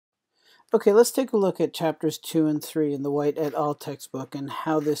Okay, let's take a look at chapters 2 and 3 in the White et al. Textbook and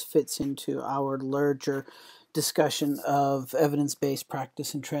how this fits into our larger discussion of evidence-based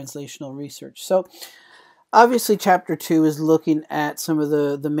practice and translational research. So obviously chapter 2 is looking at some of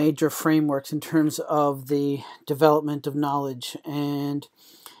the major frameworks in terms of the development of knowledge, and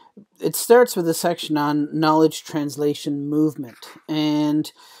it starts with a section on knowledge translation movement.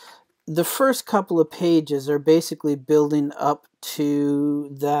 And the first couple of pages are basically building up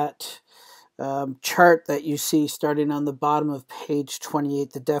to that chart that you see starting on the bottom of page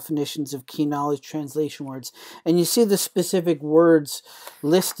 28, the definitions of key knowledge translation words. And you see the specific words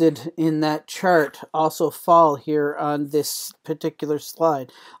listed in that chart also fall here on this particular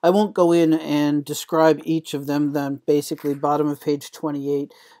slide. I won't go in and describe each of them. Then basically bottom of page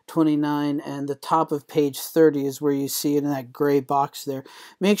 28, 29, and the top of page 30 is where you see it in that gray box there.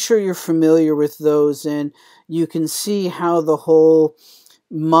 Make sure you're familiar with those, and you can see how the whole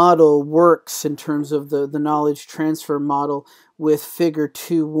model works in terms of the knowledge transfer model with figure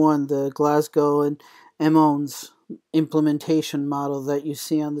 2.1, the Glasgow and Emmons implementation model that you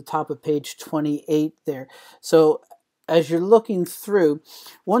see on the top of page 28 there. So as you're looking through,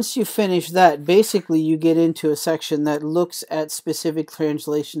 once you finish that, basically you get into a section that looks at specific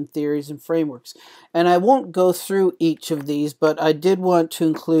translation theories and frameworks. And I won't go through each of these, but I did want to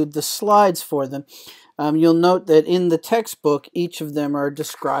include the slides for them. You'll note that in the textbook, each of them are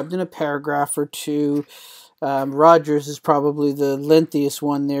described in a paragraph or two. Rogers is probably the lengthiest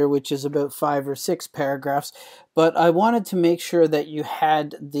one there, which is about 5 or 6 paragraphs. But I wanted to make sure that you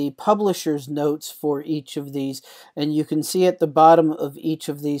had the publisher's notes for each of these. And you can see at the bottom of each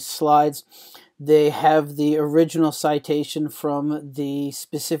of these slides, they have the original citation from the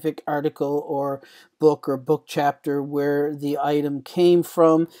specific article or book chapter where the item came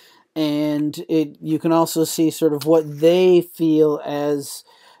from. And you can also see sort of what they feel as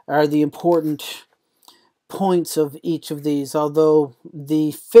are the important points of each of these, although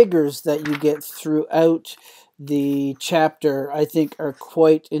the figures that you get throughout the chapter I think are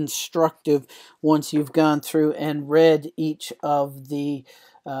quite instructive once you've gone through and read each of the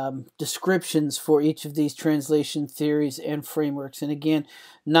descriptions for each of these translation theories and frameworks. And again,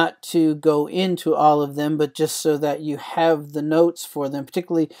 not to go into all of them, but just so that you have the notes for them,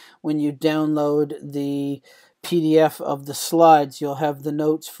 particularly when you download the PDF of the slides, you'll have the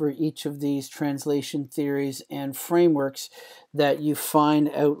notes for each of these translation theories and frameworks that you find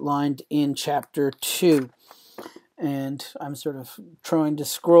outlined in chapter 2. And I'm sort of trying to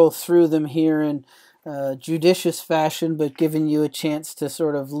scroll through them here in judicious fashion, but giving you a chance to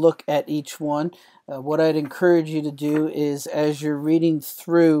sort of look at each one. What I'd encourage you to do is, as you're reading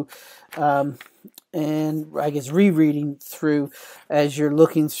through, and I guess rereading through, as you're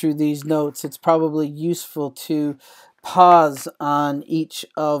looking through these notes, it's probably useful to pause on each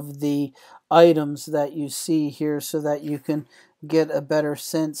of the items that you see here so that you can get a better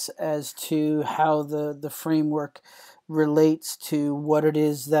sense as to how the framework relates to what it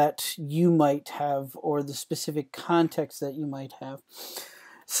is that you might have or the specific context that you might have.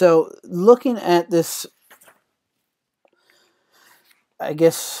 So looking at this, I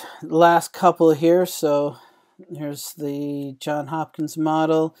guess, last couple here, so here's the John Hopkins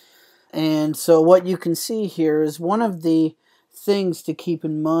model. And so what you can see here is one of the things to keep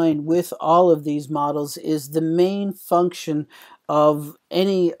in mind with all of these models is the main function of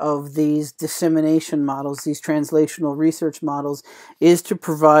any of these dissemination models, these translational research models, is to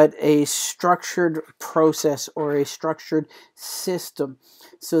provide a structured process or a structured system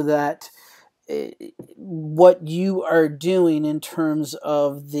so that what you are doing in terms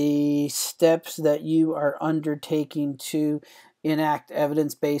of the steps that you are undertaking to enact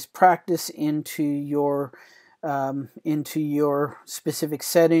evidence-based practice into your specific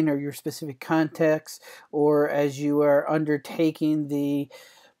setting or your specific context, or as you are undertaking the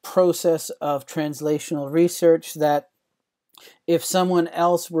process of translational research, that if someone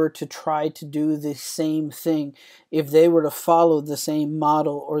else were to try to do the same thing, if they were to follow the same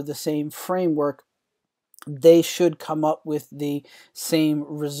model or the same framework, they should come up with the same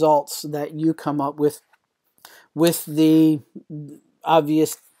results that you come up with the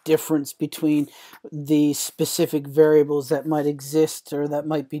obvious difference between the specific variables that might exist or that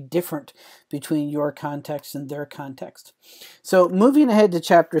might be different between your context and their context. So moving ahead to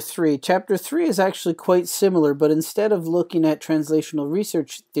chapter 3. Chapter 3 is actually quite similar, but instead of looking at translational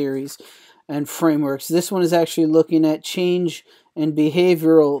research theories and frameworks, this one is actually looking at change and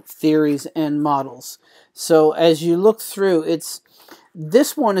behavioral theories and models. So as you look through,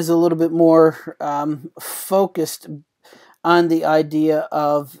 this one is a little bit more focused on the idea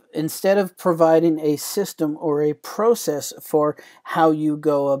of, instead of providing a system or a process for how you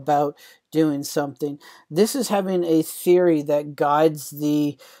go about doing something, this is having a theory that guides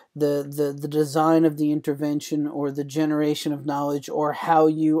the design of the intervention or the generation of knowledge or how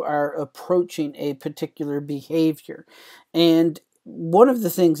you are approaching a particular behavior. And one of the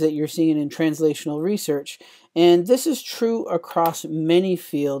things that you're seeing in translational research, and this is true across many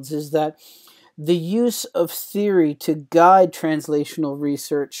fields, is that the use of theory to guide translational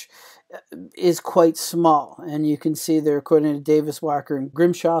research is quite small. And you can see there, according to Davis, Walker, and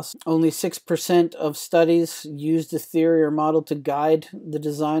Grimshaw, only 6% of studies used a theory or model to guide the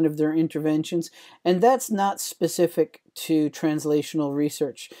design of their interventions. And that's not specific to translational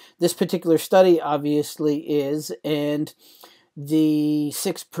research. This particular study obviously is, and the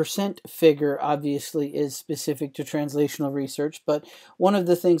 6% figure obviously is specific to translational research, but one of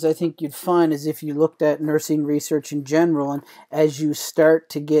the things I think you'd find is if you looked at nursing research in general, and as you start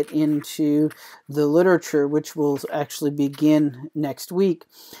to get into the literature, which will actually begin next week,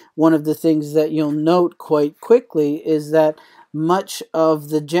 one of the things that you'll note quite quickly is that much of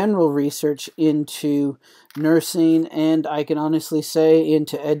the general research into nursing, and I can honestly say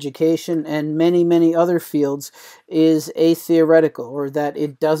into education and many, many other fields, is atheoretical, or that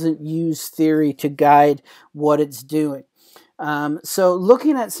it doesn't use theory to guide what it's doing. So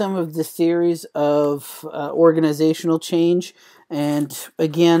looking at some of the theories of organizational change, and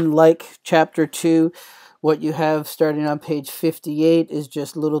again, like Chapter 2, what you have starting on page 58 is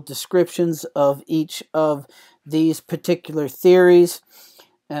just little descriptions of each of these particular theories,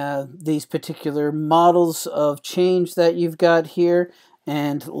 these particular models of change that you've got here.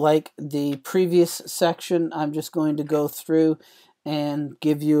 And like the previous section, I'm just going to go through and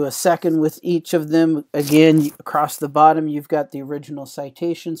give you a second with each of them. Again, across the bottom, you've got the original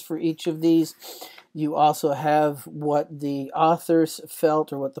citations for each of these. You also have what the authors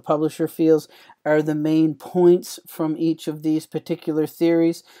felt, or what the publisher feels, are the main points from each of these particular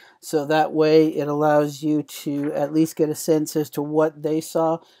theories. So that way it allows you to at least get a sense as to what they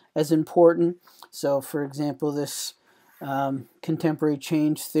saw as important. So for example, this contemporary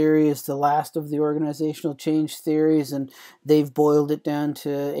change theory is the last of the organizational change theories, and they've boiled it down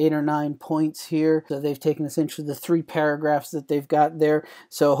to 8 or 9 points here. So they've taken essentially the 3 paragraphs that they've got there.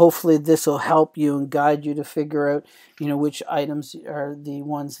 So hopefully this will help you and guide you to figure out, which items are the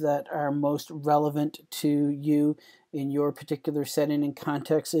ones that are most relevant to you in your particular setting and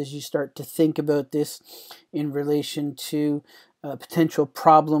context as you start to think about this in relation to a potential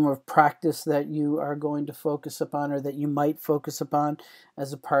problem or practice that you are going to focus upon, or that you might focus upon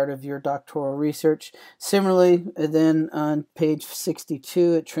as a part of your doctoral research. Similarly, then on page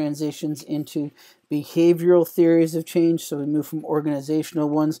 62, it transitions into behavioral theories of change. So we move from organizational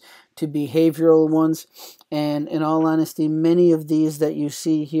ones to behavioral ones. And in all honesty, many of these that you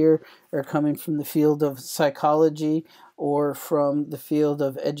see here are coming from the field of psychology or from the field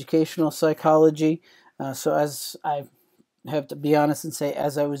of educational psychology. So as I have to be honest and say,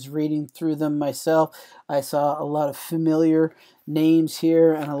 as I was reading through them myself, I saw a lot of familiar names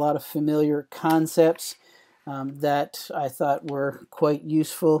here and a lot of familiar concepts that I thought were quite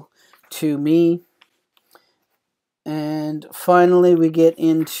useful to me. And finally, we get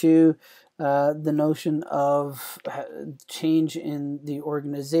into the notion of change in the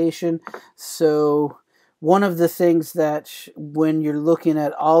organization. So one of the things that when you're looking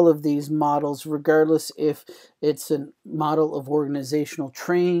at all of these models, regardless if it's a model of organizational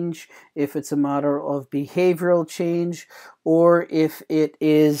change, if it's a model of behavioral change, or if it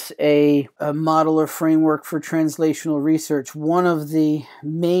is a model or framework for translational research, one of the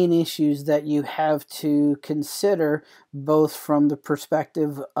main issues that you have to consider, both from the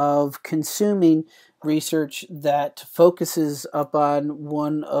perspective of consuming research that focuses upon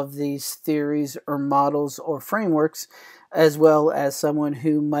one of these theories or models or frameworks, as well as someone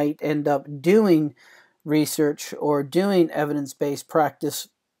who might end up doing research or doing evidence-based practice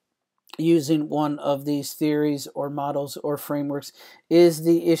using one of these theories or models or frameworks, is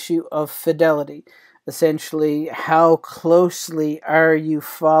the issue of fidelity. Essentially, how closely are you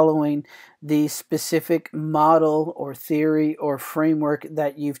following the specific model or theory or framework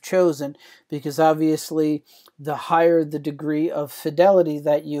that you've chosen? Because obviously, the higher the degree of fidelity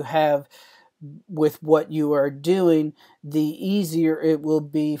that you have with what you are doing, the easier it will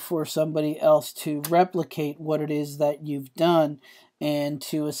be for somebody else to replicate what it is that you've done, and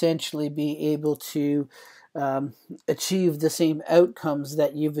to essentially be able to achieve the same outcomes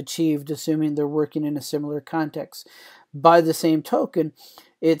that you've achieved, assuming they're working in a similar context. By the same token,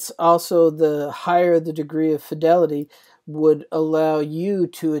 it's also the higher the degree of fidelity would allow you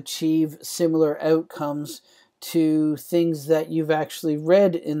to achieve similar outcomes to things that you've actually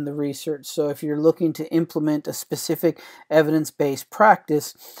read in the research. So if you're looking to implement a specific evidence-based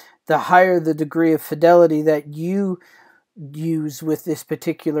practice, the higher the degree of fidelity that you use with this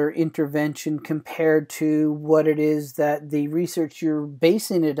particular intervention compared to what it is that the research you're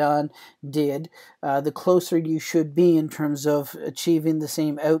basing it on did, the closer you should be in terms of achieving the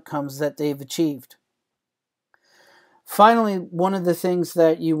same outcomes that they've achieved. Finally, one of the things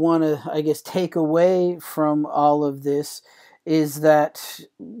that you want to, I guess, take away from all of this is that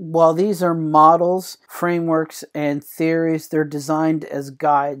while these are models, frameworks, and theories, they're designed as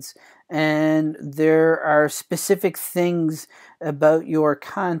guides. And there are specific things about your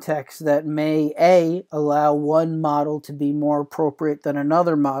context that may, A, allow one model to be more appropriate than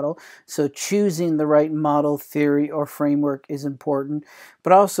another model. So choosing the right model, theory, or framework is important.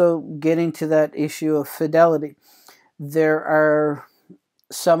 But also getting to that issue of fidelity. There are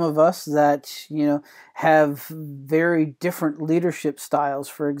some of us that, have very different leadership styles,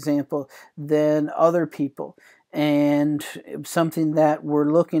 for example, than other people. And something that we're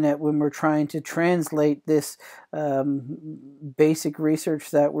looking at when we're trying to translate this basic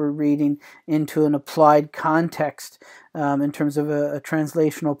research that we're reading into an applied context in terms of a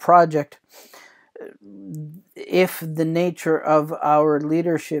translational project. If the nature of our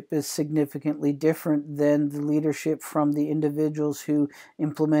leadership is significantly different than the leadership from the individuals who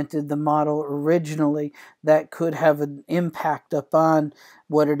implemented the model originally, that could have an impact upon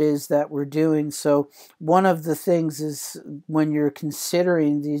what it is that we're doing. So one of the things is, when you're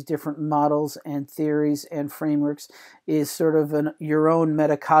considering these different models and theories and frameworks, is sort of your own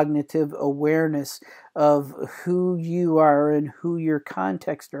metacognitive awareness of who you are and who your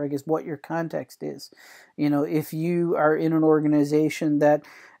context, or I guess what your context is. If you are in an organization that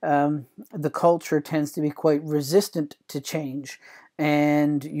the culture tends to be quite resistant to change,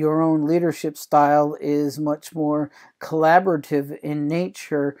 and your own leadership style is much more collaborative in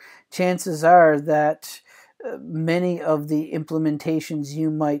nature, chances are that many of the implementations you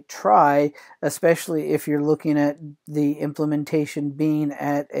might try, especially if you're looking at the implementation being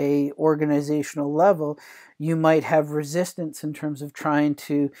at a organizational level, you might have resistance in terms of trying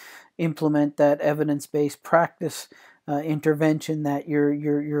to implement that evidence-based practice intervention that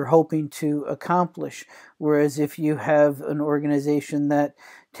you're hoping to accomplish. Whereas if you have an organization that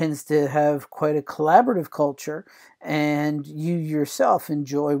tends to have quite a collaborative culture, and you yourself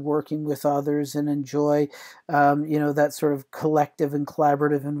enjoy working with others and enjoy that sort of collective and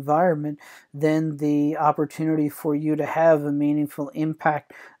collaborative environment, then the opportunity for you to have a meaningful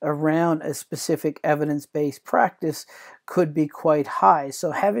impact around a specific evidence-based practice could be quite high.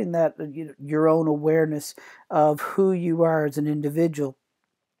 So having that your own awareness of who you are as an individual,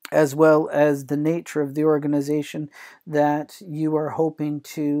 as well as the nature of the organization that you are hoping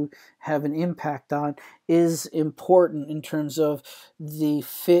to have an impact on, is important in terms of the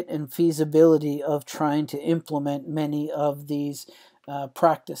fit and feasibility of trying to implement many of these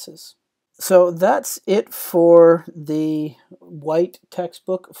practices. So that's it for the white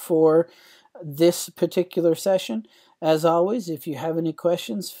textbook for this particular session. As always, if you have any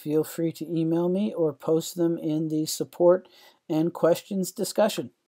questions, feel free to email me or post them in the support and questions discussion.